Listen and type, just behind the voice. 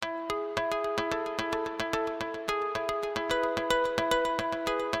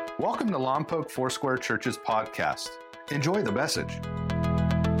Welcome to Lompoc Foursquare Church's podcast. Enjoy the message.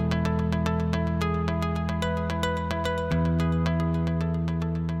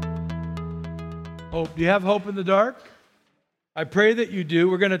 Hope. Do you have hope in the dark? I pray that you do.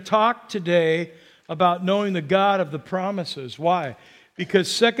 We're going to talk today about knowing the God of the promises. Why?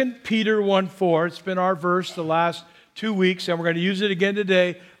 Because 2 Peter 1:4, it's been our verse the last 2 weeks, and we're going to use it again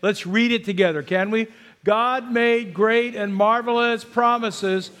today. Let's read it together, can we? God made great and marvelous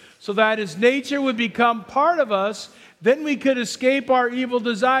promises so that His nature would become part of us. Then we could escape our evil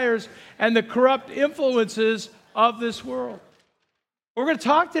desires and the corrupt influences of this world. We're going to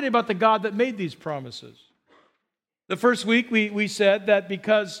talk today about the God that made these promises. The first week we said that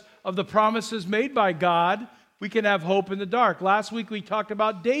because of the promises made by God, we can have hope in the dark. Last week we talked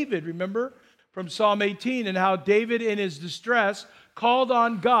about David, remember, from Psalm 18, and how David in his distress called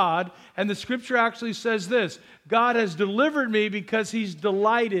on God, and the scripture actually says this: God has delivered me because He's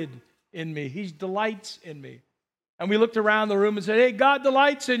delighted in me. He delights in me. And we looked around the room and said, hey, God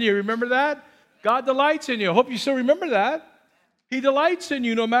delights in you. Remember that? God delights in you. I hope you still remember that. He delights in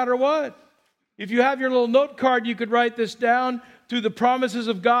you no matter what. If you have your little note card, you could write this down. Through the promises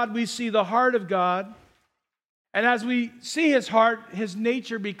of God, we see the heart of God. And as we see His heart, His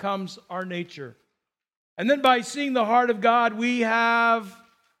nature becomes our nature. And then by seeing the heart of God, we have,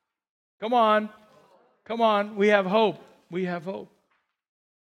 come on, we have hope. We have hope.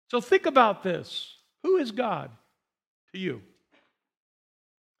 So think about this. Who is God to you?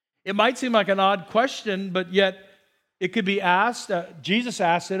 It might seem like an odd question, but yet it could be asked. Jesus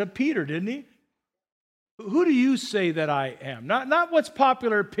asked it of Peter, didn't He? Who do you say that I am? Not what's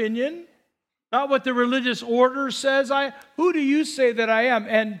popular opinion, not what the religious order says. Who do you say that I am?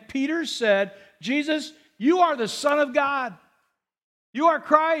 And Peter said, Jesus, you are the Son of God. You are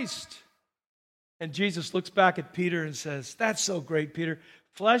Christ. And Jesus looks back at Peter and says, that's so great, Peter.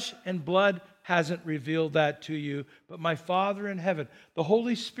 Flesh and blood hasn't revealed that to you, but my Father in heaven, the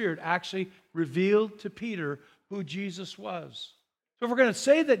Holy Spirit actually revealed to Peter who Jesus was. So if we're going to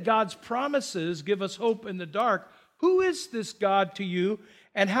say that God's promises give us hope in the dark, who is this God to you?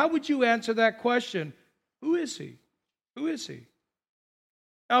 And how would you answer that question? Who is He? Who is He?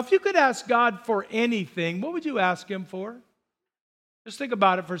 Now, if you could ask God for anything, what would you ask Him for? Just think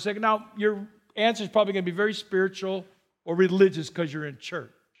about it for a second. Now, your answer is probably going to be very spiritual or religious because you're in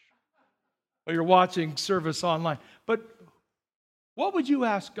church or you're watching service online. But what would you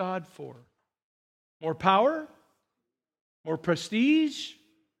ask God for? More power? More prestige?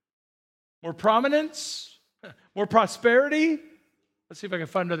 More prominence? More prosperity? Let's see if I can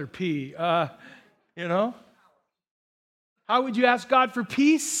find another P. How would you ask God for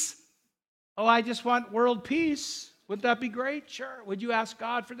peace? Oh, I just want world peace. Wouldn't that be great? Sure. Would you ask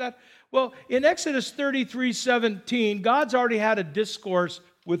God for that? Well, in Exodus 33:17, God's already had a discourse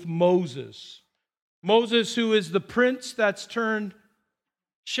with Moses. Moses, who is the prince that's turned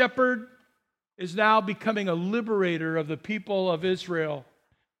shepherd, is now becoming a liberator of the people of Israel.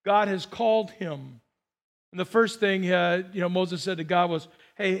 God has called him. And the first thing Moses said to God was,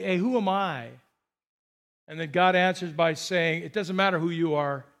 hey, who am I? And then God answers by saying, it doesn't matter who you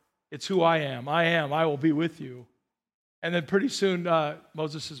are, it's who I am. I will be with you. And then pretty soon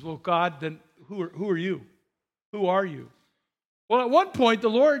Moses says, well, God, then who are you? Who are you? Well, at one point, the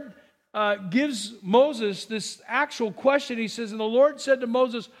Lord gives Moses this actual question. He says, and the Lord said to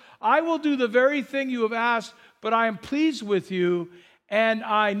Moses, I will do the very thing you have asked, but I am pleased with you, and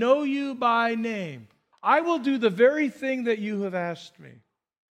I know you by name. I will do the very thing that you have asked me.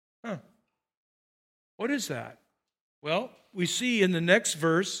 What is that? Well, we see in the next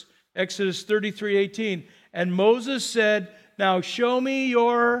verse, Exodus 33:18, and Moses said, now show me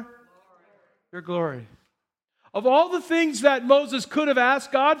your glory. Of all the things that Moses could have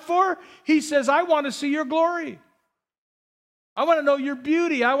asked God for, he says, I want to see your glory. I want to know your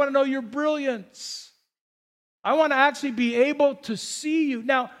beauty. I want to know your brilliance. I want to actually be able to see you.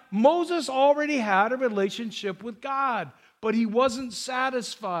 Now, Moses already had a relationship with God, but he wasn't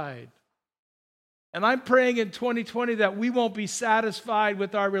satisfied. And I'm praying in 2020 that we won't be satisfied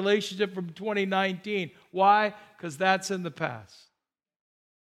with our relationship from 2019. Why? Because that's in the past.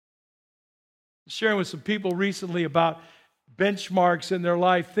 Sharing with some people recently about benchmarks in their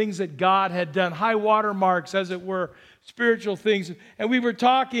life, things that God had done, high water marks, as it were, spiritual things. And we were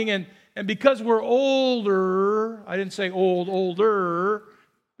talking, and because we're older, I didn't say older,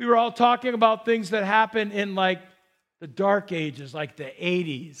 we were all talking about things that happened in like the dark ages, like the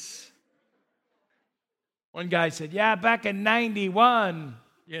 80s. One guy said, yeah, back in 91,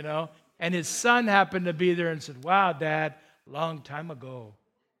 and his son happened to be there and said, wow, Dad, long time ago,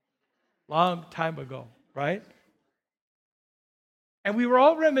 right? And we were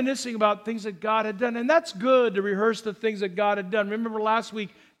all reminiscing about things that God had done. And that's good to rehearse the things that God had done. Remember last week,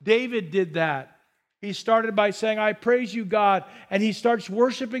 David did that. He started by saying, I praise you, God. And he starts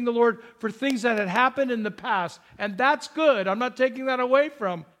worshiping the Lord for things that had happened in the past. And that's good. I'm not taking that away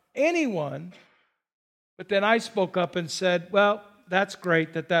from anyone. But then I spoke up and said, well, that's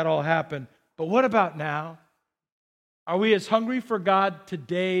great that all happened. But what about now? Are we as hungry for God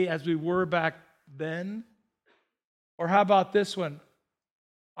today as we were back then? Or how about this one?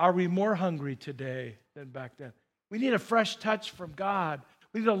 Are we more hungry today than back then? We need a fresh touch from God.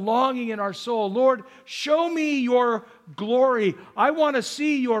 We need a longing in our soul. Lord, show me your glory. I want to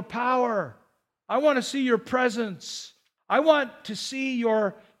see your power. I want to see your presence. I want to see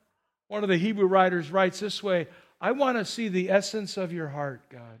your, one of the Hebrew writers writes this way, I want to see the essence of your heart,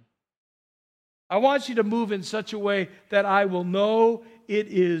 God. I want you to move in such a way that I will know it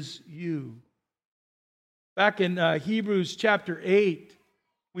is you. Back in Hebrews chapter 8,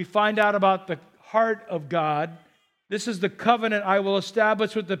 we find out about the heart of God. This is the covenant I will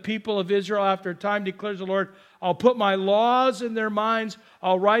establish with the people of Israel after a time, declares the Lord. I'll put my laws in their minds.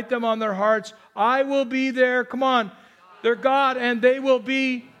 I'll write them on their hearts. I will be there. Come on. They're God, and they will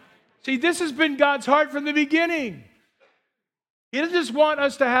be. See, this has been God's heart from the beginning. He doesn't just want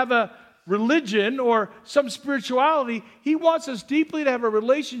us to have a religion or some spirituality. He wants us deeply to have a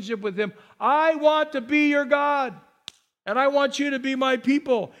relationship with Him. I want to be your God. And I want you to be my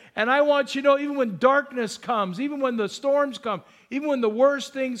people. And I want you to know, even when darkness comes, even when the storms come, even when the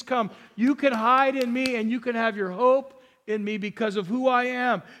worst things come, you can hide in me and you can have your hope in me because of who I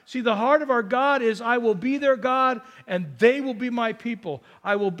am. See, the heart of our God is, I will be their God and they will be my people.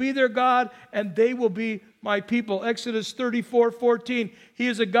 I will be their God and they will be my people. Exodus 34:14. He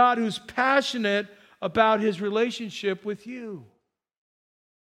is a God who's passionate about His relationship with you.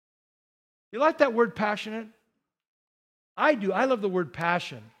 You like that word passionate? I do. I love the word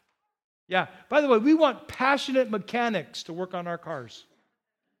passion. Yeah. By the way, we want passionate mechanics to work on our cars.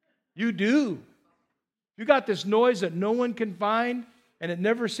 You do. You got this noise that no one can find, and it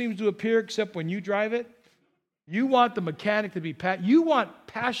never seems to appear except when you drive it. You want the mechanic to be you want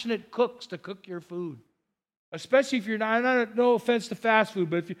passionate cooks to cook your food. Especially if you're not, no offense to fast food,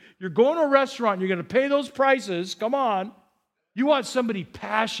 but if you're going to a restaurant and you're going to pay those prices, come on. You want somebody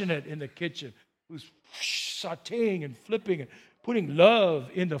passionate in the kitchen who's sauteing and flipping and putting love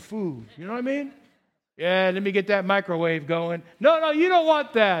into food. You know what I mean? Yeah, let me get that microwave going. No, you don't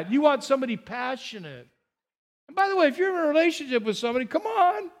want that. You want somebody passionate. And by the way, if you're in a relationship with somebody, come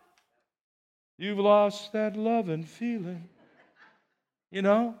on. You've lost that love and feeling. You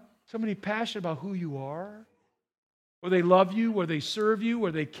know, somebody passionate about who you are, where they love you, where they serve you,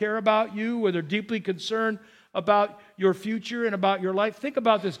 where they care about you, where they're deeply concerned about your future and about your life. Think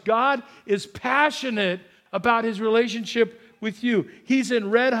about this. God is passionate about His relationship with you. He's in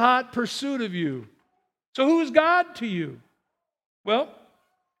red-hot pursuit of you. So who is God to you? Well,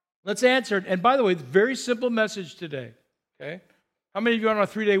 let's answer it. And by the way, it's a very simple message today. Okay? How many of you are on a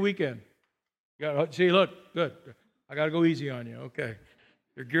 3-day weekend? See, look, good. I got to go easy on you. Okay.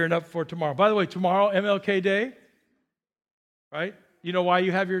 You're gearing up for tomorrow. By the way, tomorrow, MLK Day, right? You know why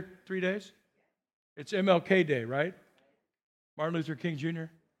you have your 3 days? It's MLK Day, right? Martin Luther King Jr.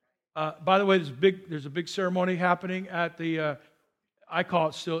 By the way, there's a big ceremony happening at the, I call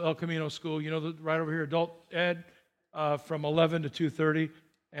it still El Camino School. You know, right over here, adult ed, from 11 to 2:30.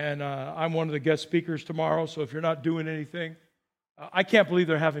 And I'm one of the guest speakers tomorrow. So if you're not doing anything, I can't believe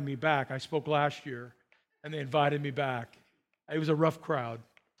they're having me back. I spoke last year, and they invited me back. It was a rough crowd.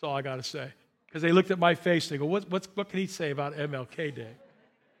 That's all I got to say. Because they looked at my face. They go, what can he say about MLK Day?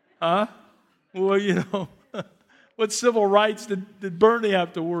 Huh? Well, you know, what civil rights did Bernie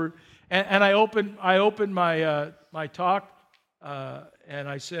have to worry? And I opened my talk, and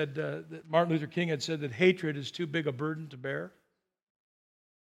I said that Martin Luther King had said that hatred is too big a burden to bear.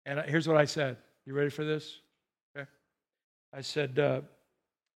 And here's what I said. You ready for this? Okay. I said,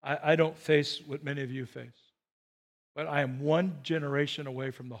 I don't face what many of you face, but I am one generation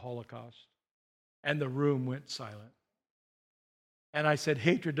away from the Holocaust. And the room went silent. And I said,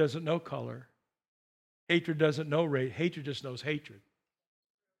 hatred doesn't know color. Hatred doesn't know race. Hatred just knows hatred.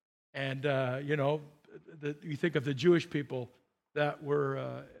 And, you know, you think of the Jewish people that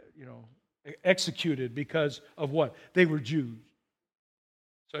were, executed because of what? They were Jews.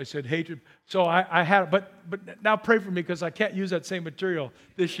 So I said, hatred. So I had, but now pray for me because I can't use that same material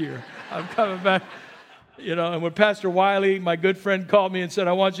this year. I'm coming back. You know, and when Pastor Wiley, my good friend, called me and said,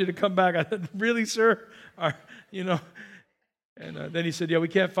 I want you to come back, I said, really, sir? You know, and then he said, yeah, we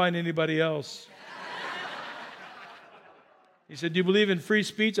can't find anybody else. He said, do you believe in free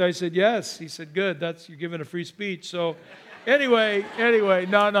speech? I said, yes. He said, good, you're giving a free speech. So Anyway,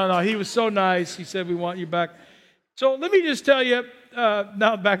 no. He was so nice. He said, we want you back. So let me just tell you,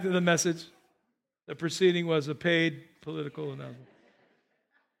 now back to the message. The proceeding was a paid political announcement.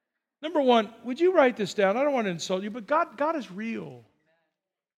 Number one, would you write this down? I don't want to insult you, but God is real.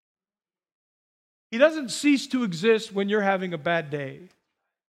 He doesn't cease to exist when you're having a bad day,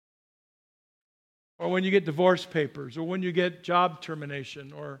 or when you get divorce papers, or when you get job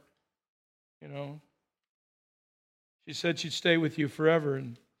termination, or, she said she'd stay with you forever,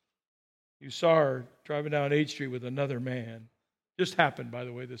 and you saw her driving down 8th Street with another man. Just happened, by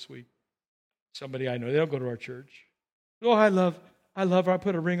the way, this week. Somebody I know, they don't go to our church. Oh, I love her. I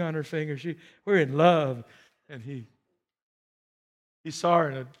put a ring on her finger. We're in love. And he saw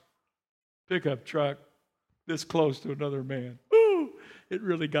her in a pickup truck this close to another man. Ooh,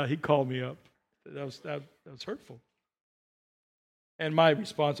 he called me up. That was hurtful. And my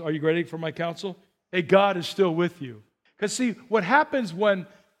response, are you ready for my counsel? Hey, God is still with you. Because see, what happens when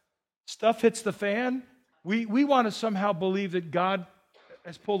stuff hits the fan, we want to somehow believe that God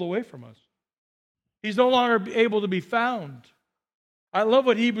has pulled away from us. He's no longer able to be found. I love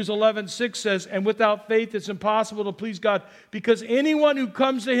what Hebrews 11:6 says, and without faith it's impossible to please God, because anyone who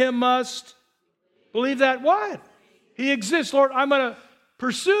comes to him must believe that what? He exists. Lord, I'm going to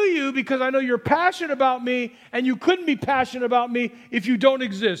pursue you because I know you're passionate about me, and you couldn't be passionate about me if you don't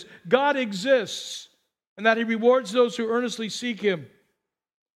exist. God exists, and that he rewards those who earnestly seek him.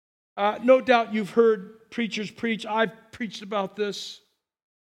 No doubt you've heard preachers preach. I've preached about this.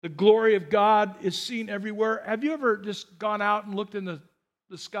 The glory of God is seen everywhere. Have you ever just gone out and looked in the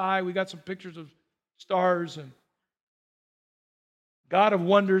sky? We got some pictures of stars and God of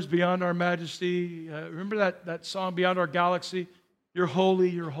wonders beyond our majesty. Remember that song, Beyond Our Galaxy? You're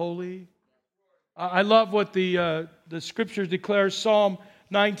holy, you're holy. I love what the scriptures declare. Psalm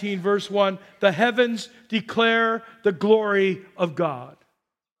 19, verse 1. The heavens declare the glory of God.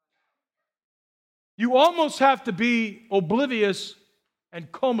 You almost have to be oblivious and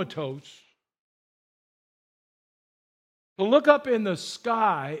comatose to look up in the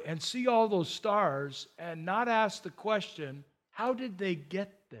sky and see all those stars and not ask the question, how did they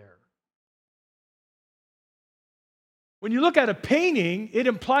get there? When you look at a painting, it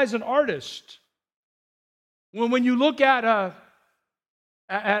implies an artist. When you look at a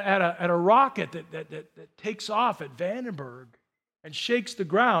rocket that takes off at Vandenberg and shakes the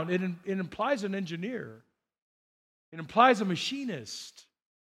ground, it implies an engineer. It implies a machinist.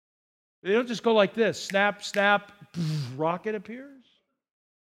 They don't just go like this, snap, snap, rocket appears.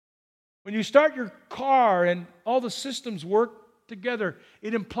 When you start your car and all the systems work together,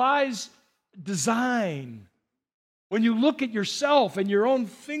 it implies design. When you look at yourself and your own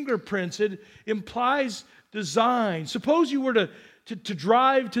fingerprints, it implies design. Suppose you were to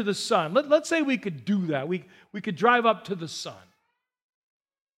drive to the sun. Let's say we could do that. We could drive up to the sun.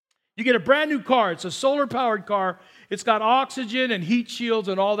 You get a brand new car. It's a solar-powered car. It's got oxygen and heat shields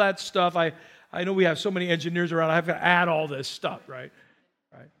and all that stuff. I know we have so many engineers around. I have to add all this stuff, right?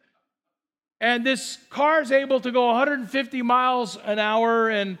 And this car is able to go 150 miles an hour.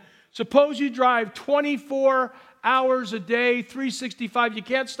 And suppose you drive 24 hours a day, 365. You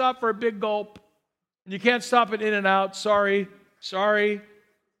can't stop for a big gulp. And you can't stop at In-N-Out. Sorry.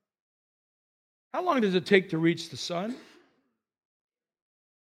 How long does it take to reach the sun?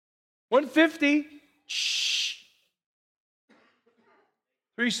 150.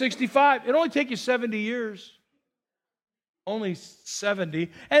 365. It'll only take you 70 years. Only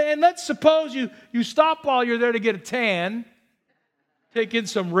 70. And let's suppose you stop while you're there to get a tan, take in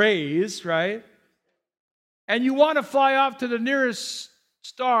some rays, right? And you want to fly off to the nearest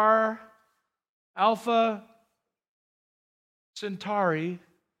star, Alpha Centauri,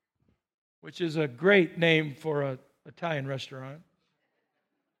 which is a great name for an Italian restaurant.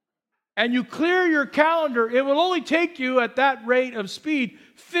 And you clear your calendar, it will only take you at that rate of speed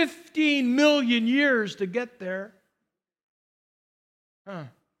 15 million years to get there.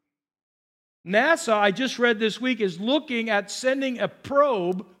 NASA, I just read this week, is looking at sending a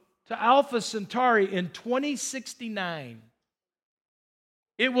probe to Alpha Centauri in 2069.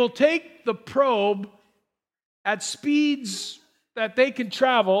 It will take the probe at speeds that they can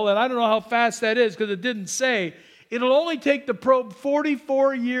travel, and I don't know how fast that is because it didn't say. It'll only take the probe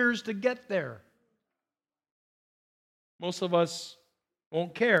 44 years to get there. Most of us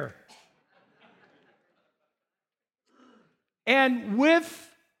won't care. And with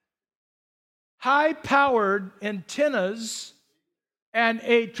high-powered antennas and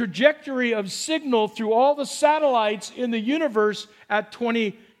a trajectory of signal through all the satellites in the universe at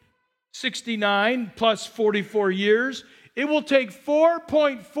 2069 plus 44 years, it will take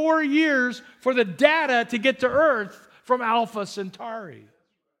 4.4 years for the data to get to Earth from Alpha Centauri.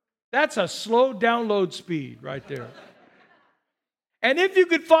 That's a slow download speed right there. And if you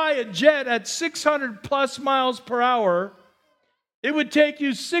could fly a jet at 600 plus miles per hour, it would take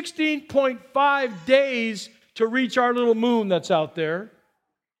you 16.5 days to reach our little moon that's out there.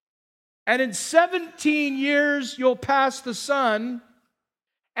 And in 17 years, you'll pass the sun.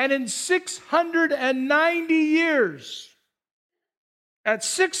 And in 690 years, at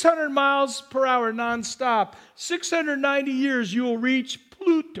 600 miles per hour nonstop, 690 years, you will reach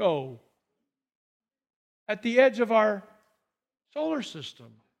Pluto at the edge of our solar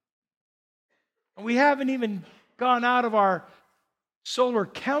system. And we haven't even gone out of our solar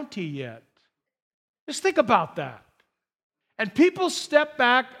county yet. Just think about that. And people step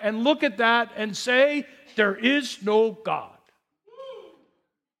back and look at that and say, there is no God.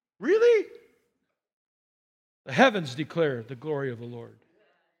 Really? The heavens declare the glory of the Lord.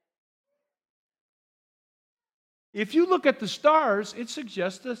 If you look at the stars, it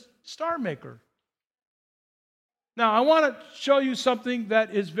suggests a star maker. Now, I want to show you something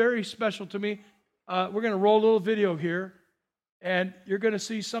that is very special to me. We're going to roll a little video here, and you're going to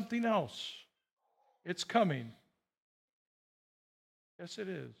see something else. It's coming. Yes, it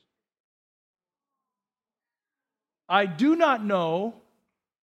is. I do not know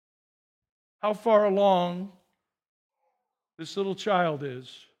how far along this little child is.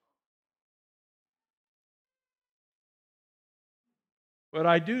 But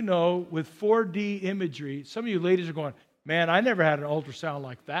I do know with 4D imagery, some of you ladies are going, man, I never had an ultrasound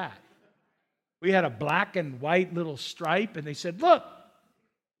like that. We had a black and white little stripe, and they said, look,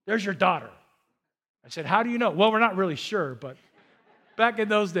 there's your daughter. I said, how do you know? Well, we're not really sure, but back in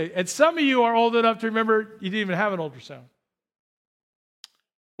those days. And some of you are old enough to remember you didn't even have an ultrasound.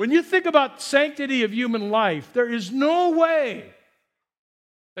 When you think about sanctity of human life, there is no way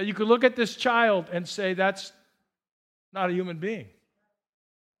that you could look at this child and say that's not a human being.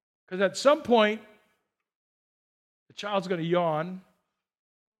 Because at some point, the child's going to yawn.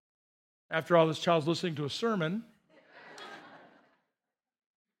 After all, this child's listening to a sermon.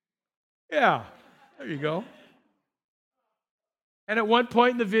 Yeah, there you go. And at one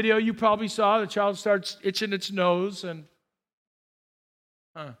point in the video, you probably saw the child starts itching its nose and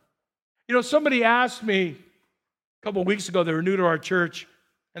You know, somebody asked me a couple of weeks ago, they were new to our church,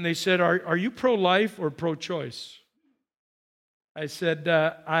 and they said, are you pro-life or pro-choice? I said,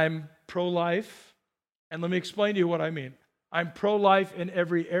 I'm pro-life, and let me explain to you what I mean. I'm pro-life in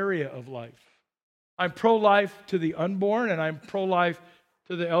every area of life. I'm pro-life to the unborn, and I'm pro-life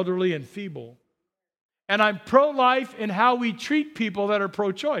to the elderly and feeble. And I'm pro-life in how we treat people that are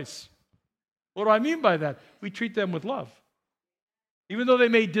pro-choice. What do I mean by that? We treat them with love. Even though they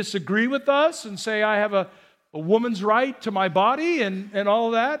may disagree with us and say, I have a woman's right to my body and all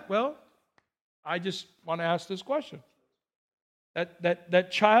of that, well, I just want to ask this question.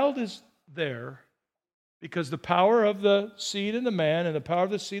 That child is there because the power of the seed in the man and the power of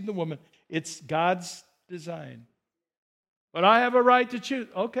the seed in the woman, it's God's design. But I have a right to choose.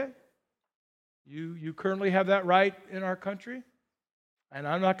 Okay. You currently have that right in our country, and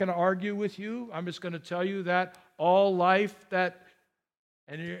I'm not going to argue with you. I'm just going to tell you that all life that,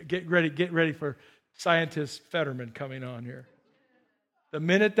 and get ready for scientist Fetterman coming on here. The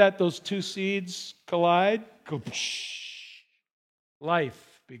minute that those two seeds collide,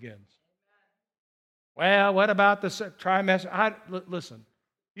 life begins. Well, what about the trimester? Listen,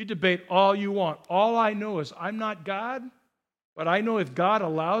 you debate all you want. All I know is I'm not God, but I know if God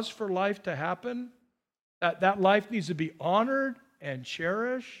allows for life to happen, that life needs to be honored and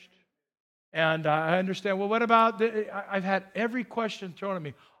cherished. And I understand, well, what about, I've had every question thrown at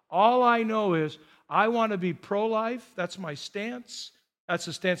me. All I know is I want to be pro-life. That's my stance. That's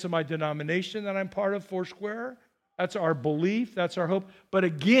the stance of my denomination that I'm part of, Foursquare. That's our belief. That's our hope. But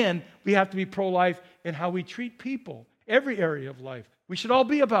again, we have to be pro-life in how we treat people, every area of life. We should all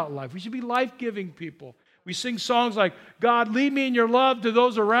be about life. We should be life-giving people. We sing songs like, God, lead me in your love to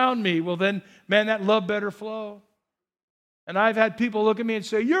those around me. Well, then, man, that love better flow. And I've had people look at me and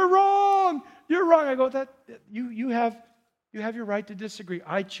say, you're wrong. You're wrong. I go, you have your right to disagree.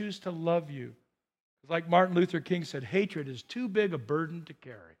 I choose to love you. Like Martin Luther King said, hatred is too big a burden to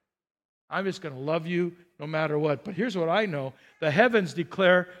carry. I'm just going to love you no matter what. But here's what I know. The heavens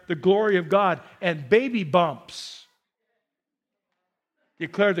declare the glory of God, and baby bumps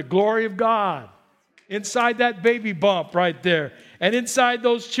declare the glory of God. Inside that baby bump right there. And inside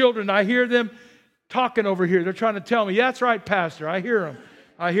those children, I hear them talking over here. They're trying to tell me, yeah, that's right, Pastor. I hear them.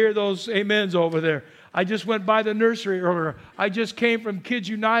 I hear those amens over there. I just went by the nursery earlier. I just came from Kids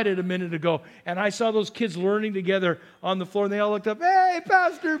United a minute ago, and I saw those kids learning together on the floor, and they all looked up, hey,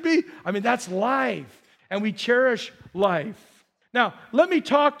 Pastor B. I mean, that's life. and we cherish life. Now, let me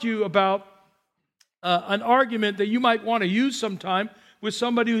talk to you about an argument that you might want to use sometime with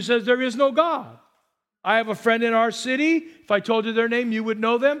somebody who says there is no God. I have a friend in our city. If I told you their name, you would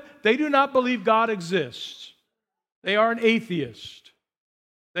know them. They do not believe God exists. They are an atheist.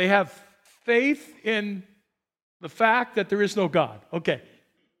 They have faith in the fact that there is no God. Okay.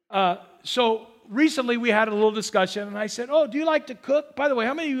 So recently we had a little discussion, and I said, oh, do you like to cook? By the way,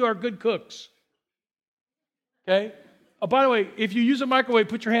 how many of you are good cooks? Okay. Oh, by the way, if you use a microwave,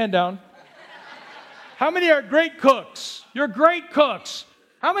 put your hand down. How many are great cooks? You're great cooks.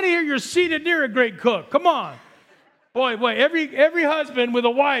 How many here you're seated near a great cook? Come on. Boy, every husband with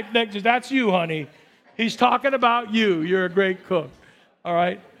a wife next to, that's you, honey. He's talking about you. You're a great cook. All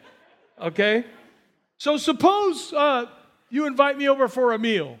right? Okay? So suppose you invite me over for a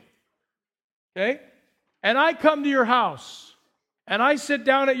meal. Okay? And I come to your house. And I sit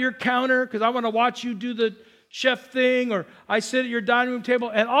down at your counter because I want to watch you do the chef thing, or I sit at your dining room table,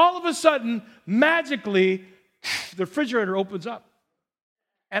 and all of a sudden, magically, the refrigerator opens up.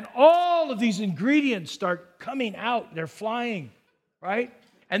 And all of these ingredients start coming out. They're flying, right?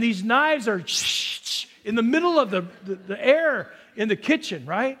 And these knives are in the middle of the air in the kitchen,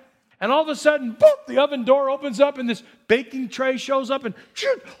 right? And all of a sudden, boop, the oven door opens up, and this baking tray shows up, and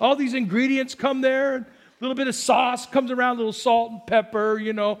all these ingredients come there. A little bit of sauce comes around, a little salt and pepper,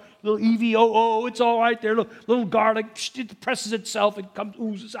 little EVOO, it's all right there. Little garlic, it presses itself, it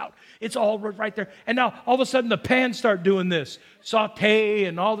oozes out. It's all right there. And now, all of a sudden, the pans start doing this. Saute,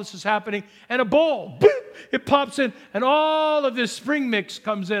 and all this is happening. And a bowl, boop, it pops in, and all of this spring mix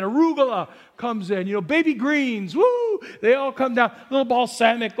comes in. Arugula comes in, baby greens, woo, they all come down. Little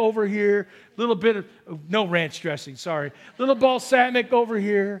balsamic over here, little bit of, no ranch dressing, sorry. Little balsamic over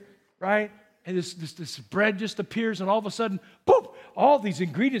here, right? And this bread just appears, and all of a sudden, boop, all these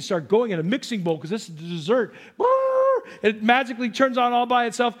ingredients start going in a mixing bowl because this is the dessert. It magically turns on all by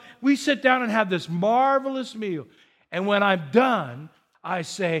itself. We sit down and have this marvelous meal. And when I'm done, I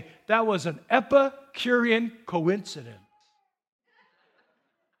say, that was an Epicurean coincidence.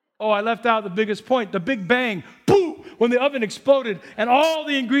 Oh, I left out the biggest point, the Big Bang, boom, when the oven exploded and all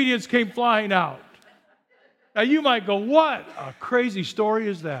the ingredients came flying out. Now, you might go, what a crazy story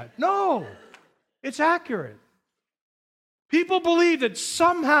is that? No, it's accurate. People believe that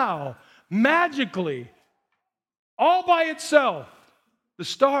somehow, magically, all by itself, the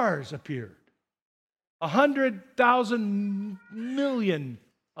stars appeared. 100,000 million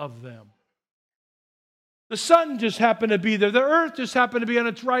of them. The sun just happened to be there. The earth just happened to be on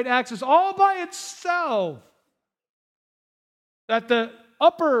its right axis, all by itself. That the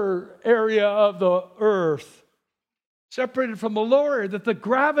upper area of the earth, separated from the lower area, that the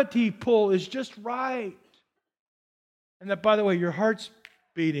gravity pull is just right. And that, by the way, your heart's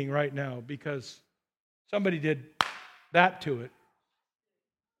beating right now because somebody did that to it.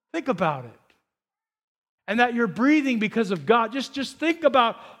 Think about it. And that you're breathing because of God. Just think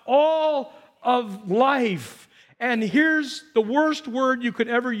about all of life. And here's the worst word you could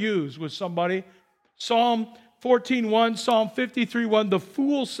ever use with somebody. Psalm 14:1, Psalm 53:1. The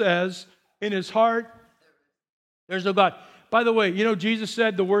fool says in his heart, there's no God. By the way, Jesus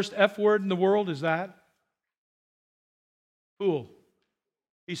said the worst F word in the world is that? Fool.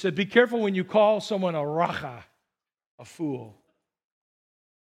 He said, be careful when you call someone a racha, a fool.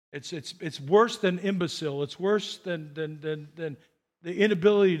 It's worse than imbecile. It's worse than the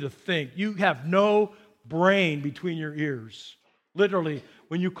inability to think. You have no brain between your ears, literally,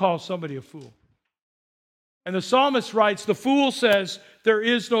 when you call somebody a fool. And the psalmist writes, the fool says, there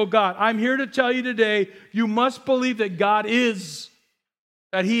is no God. I'm here to tell you today, you must believe that God is,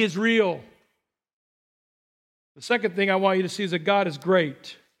 that He is real. The second thing I want you to see is that God is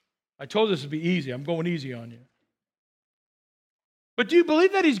great. I told you this would be easy. I'm going easy on you. But do you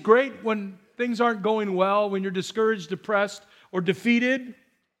believe that He's great when things aren't going well, when you're discouraged, depressed, or defeated?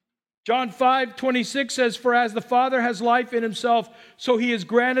 John 5:26 says, for as the Father has life in Himself, so He has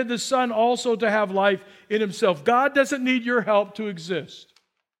granted the Son also to have life in Himself. God doesn't need your help to exist.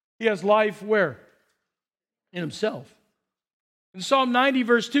 He has life where? In Himself. And Psalm 90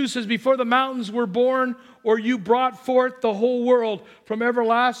 verse 2 says, before the mountains were born, or you brought forth the whole world, from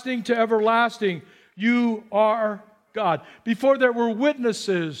everlasting to everlasting, you are God. Before there were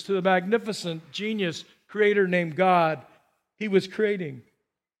witnesses to the magnificent genius creator named God, He was creating.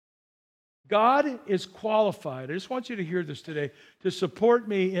 God is qualified. I just want you to hear this today, to support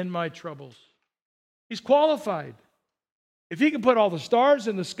me in my troubles. He's qualified. If He can put all the stars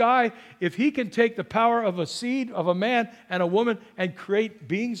in the sky, if He can take the power of a seed of a man and a woman and create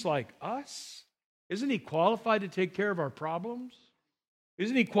beings like us, isn't He qualified to take care of our problems?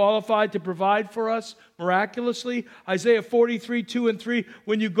 Isn't he qualified to provide for us miraculously? Isaiah 43, 2 and 3,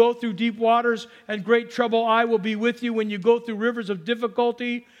 when you go through deep waters and great trouble, I will be with you. When you go through rivers of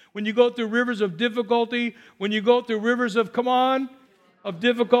difficulty, when you go through rivers of difficulty, when you go through rivers of, of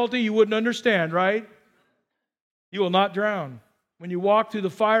difficulty, you wouldn't understand, right? You will not drown. When you walk through the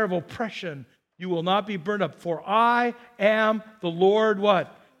fire of oppression, you will not be burned up. For I am the Lord,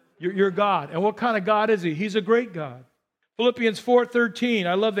 what? Your God. And what kind of God is he? He's a great God. Philippians 4:13,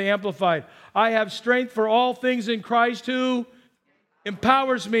 I love the Amplified. I have strength for all things in Christ who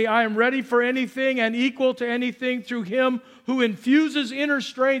empowers me. I am ready for anything and equal to anything through him who infuses inner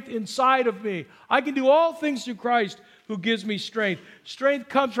strength inside of me. I can do all things through Christ who gives me strength. Strength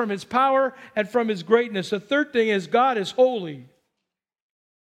comes from his power and from his greatness. The third thing is God is holy.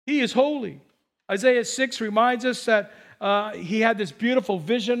 He is holy. Isaiah 6 reminds us that he had this beautiful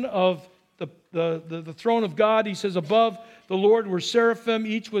vision of the throne of God. He says, above the Lord were seraphim,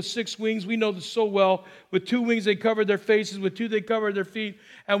 each with 6 wings. We know this so well. With 2 wings they covered their faces, with 2 they covered their feet,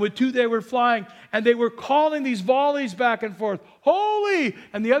 and with 2 they were flying. And they were calling these volleys back and forth, holy!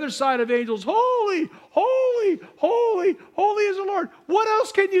 And the other side of angels, holy, holy, holy, holy is the Lord. What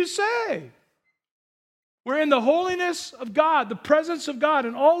else can you say? We're in the holiness of God, the presence of God,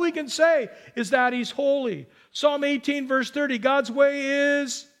 and all we can say is that he's holy. Psalm 18, verse 30, God's way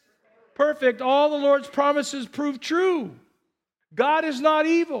is perfect. All the Lord's promises prove true. God is not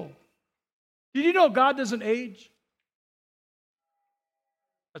evil. Did you know God doesn't age?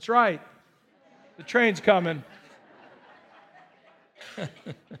 That's right. The train's coming.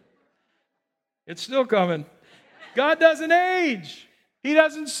 It's still coming. God doesn't age. He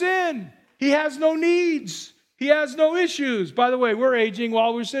doesn't sin. He has no needs. He has no issues. By the way, we're aging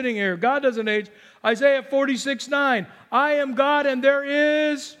while we're sitting here. God doesn't age. Isaiah 46:9. I am God and there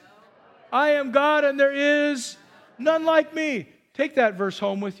is none like me. Take that verse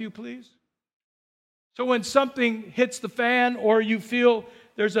home with you, please. So when something hits the fan or you feel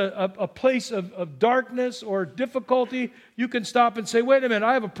there's a place of darkness or difficulty, you can stop and say, wait a minute,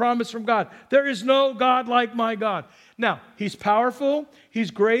 I have a promise from God. There is no God like my God. Now, he's powerful,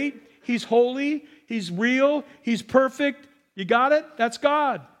 he's great, he's holy, he's real, he's perfect. You got it? That's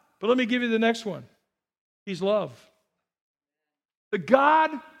God. But let me give you the next one. He's love. The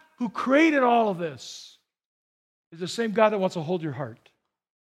God who created all of this is the same God that wants to hold your heart.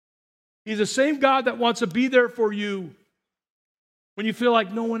 He's the same God that wants to be there for you when you feel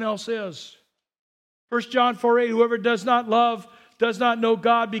like no one else is. 1 John 4:8, whoever does not love does not know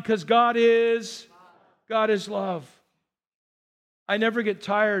God because God is love. I never get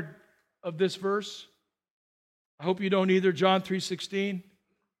tired of this verse. I hope you don't either. John 3:16.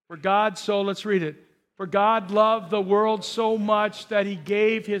 For God so, let's read it. For God loved the world so much that he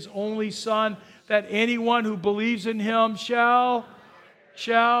gave his only Son, that anyone who believes in him shall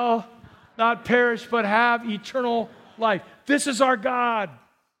not perish but have eternal life. This is our God.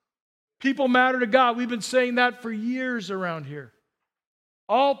 People matter to God. We've been saying that for years around here.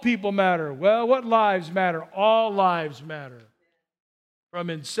 All people matter. Well, what lives matter? All lives matter. From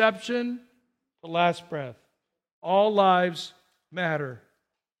inception to last breath. All lives matter.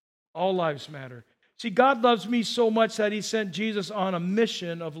 All lives matter. See, God loves me so much that he sent Jesus on a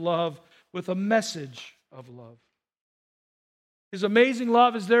mission of love with a message of love. His amazing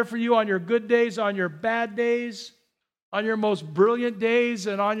love is there for you on your good days, on your bad days, on your most brilliant days,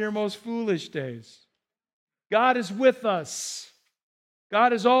 and on your most foolish days. God is with us.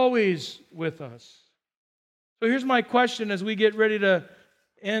 God is always with us. So here's my question as we get ready to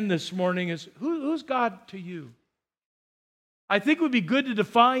end this morning is, who's God to you? I think it would be good to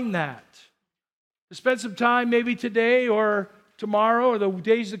define that. To spend some time maybe today or tomorrow or the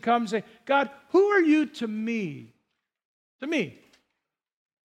days to come and say, God, who are you to me? To me.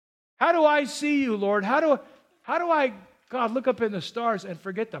 How do I see you, Lord? How do I, God, look up in the stars and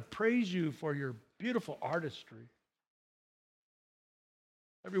forget to praise you for your beautiful artistry?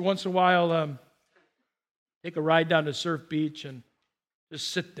 Every once in a while, take a ride down to Surf Beach and just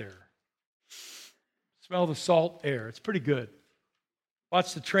sit there. Smell the salt air. It's pretty good.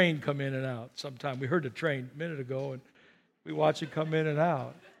 Watch the train come in and out sometime. We heard the train a minute ago, and we watch it come in and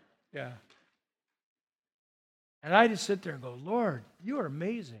out. Yeah. And I just sit there and go, Lord, you are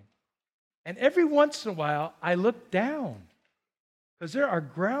amazing. And every once in a while, I look down because there are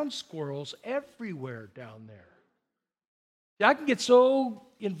ground squirrels everywhere down there. See, I can get so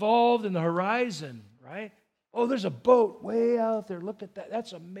involved in the horizon, right? Oh, there's a boat way out there. Look at that.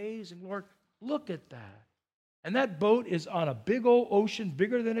 That's amazing, Lord. Look at that. And that boat is on a big old ocean,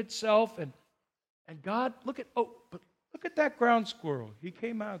 bigger than itself. And God, look at that ground squirrel. He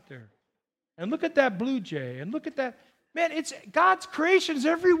came out there. And look at that blue jay. And look at that. Man, it's God's creation's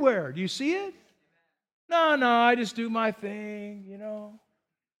everywhere. Do you see it? No, I just do my thing,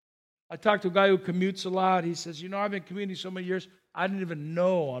 I talked to a guy who commutes a lot. He says, I've been commuting so many years, I didn't even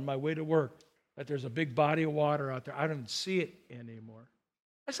know on my way to work that there's a big body of water out there. I don't see it anymore.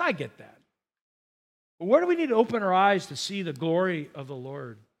 I get that. But where do we need to open our eyes to see the glory of the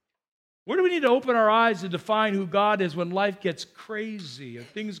Lord? Where do we need to open our eyes to define who God is when life gets crazy or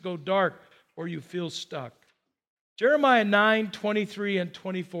things go dark or you feel stuck? Jeremiah 9:23 and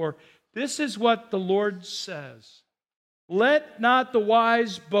 24. This is what the Lord says. Let not the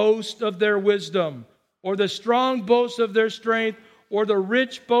wise boast of their wisdom, or the strong boast of their strength, or the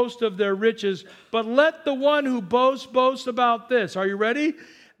rich boast of their riches, but let the one who boast about this. Are you ready?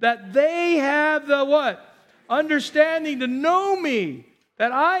 That they have the what? Understanding to know me,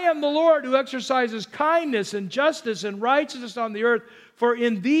 that I am the Lord who exercises kindness and justice and righteousness on the earth, for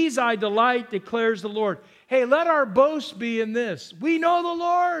in these I delight, declares the Lord. Hey, let our boast be in this. We know the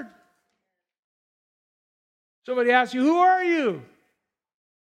Lord. Somebody asks you, who are you?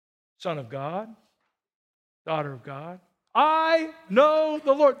 Son of God, daughter of God. I know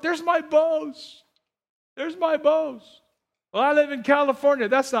the Lord. There's my boast. There's my boast. Well, I live in California.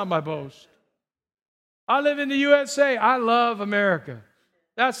 That's not my boast. I live in the USA. I love America.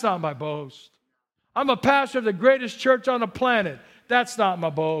 That's not my boast. I'm a pastor of the greatest church on the planet. That's not my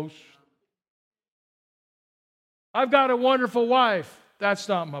boast. I've got a wonderful wife. That's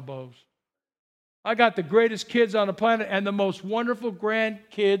not my boast. I got the greatest kids on the planet and the most wonderful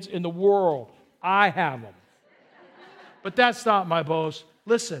grandkids in the world. I have them. But that's not my boast.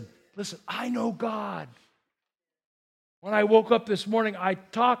 Listen, I know God. When I woke up this morning, I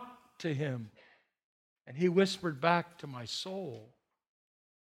talked to him, and he whispered back to my soul.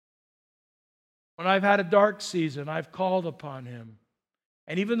 When I've had a dark season, I've called upon him.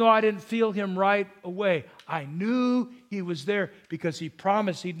 And even though I didn't feel him right away, I knew he was there because he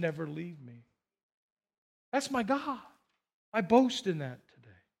promised he'd never leave me. That's my God. I boast in that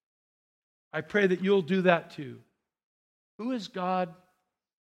today. I pray that you'll do that too. Who is God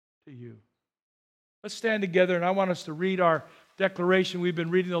to you? Let's stand together, and I want us to read our declaration we've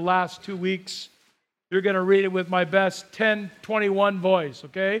been reading the last 2 weeks. You're going to read it with my best 10:21 voice,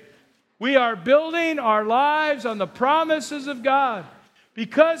 okay? We are building our lives on the promises of God.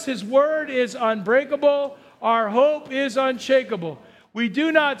 Because his word is unbreakable, our hope is unshakable. We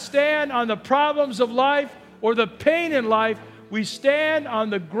do not stand on the problems of life or the pain in life. We stand on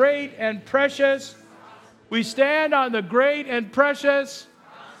the great and precious. We stand on the great and precious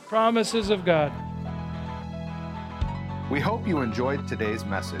promises of God. We hope you enjoyed today's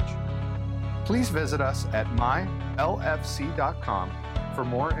message. Please visit us at mylfc.com for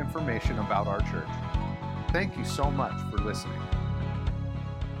more information about our church. Thank you so much for listening.